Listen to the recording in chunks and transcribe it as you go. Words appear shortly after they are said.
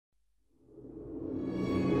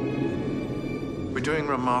We're doing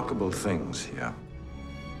remarkable things here.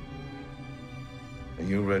 Are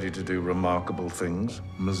you ready to do remarkable things,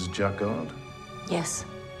 Ms. Jacquard? Yes.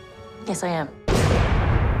 Yes, I am.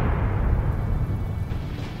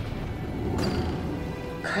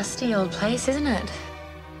 Crusty old place, isn't it?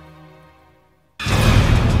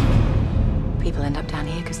 People end up down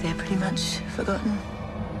here because they're pretty much forgotten.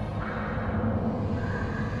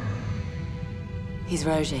 He's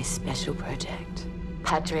Roget's special project.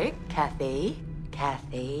 Patrick, Kathy,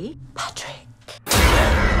 Patrick.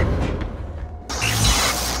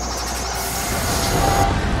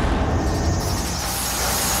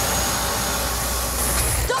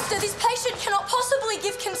 Doctor, this patient cannot possibly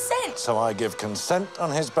give consent. So I give consent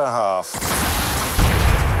on his behalf.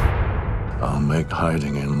 I'll make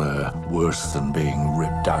hiding in there worse than being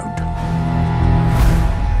ripped out.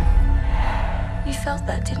 You felt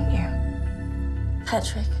that, didn't you?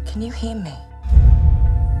 Patrick, can you hear me?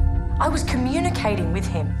 I was communicating with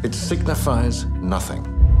him. It signifies nothing.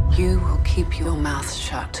 You will keep your mouth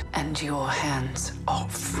shut and your hands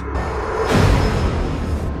off.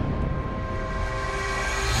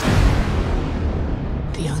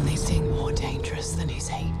 The only thing more dangerous than his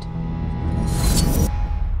hate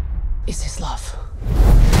is his love.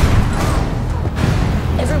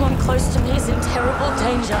 Everyone close to me is in terrible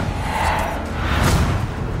danger.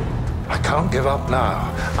 I can't give up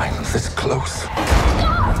now. I'm this close.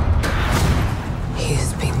 He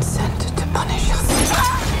has been sent to punish us.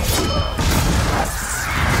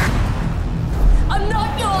 I'm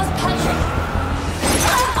not yours, Patrick.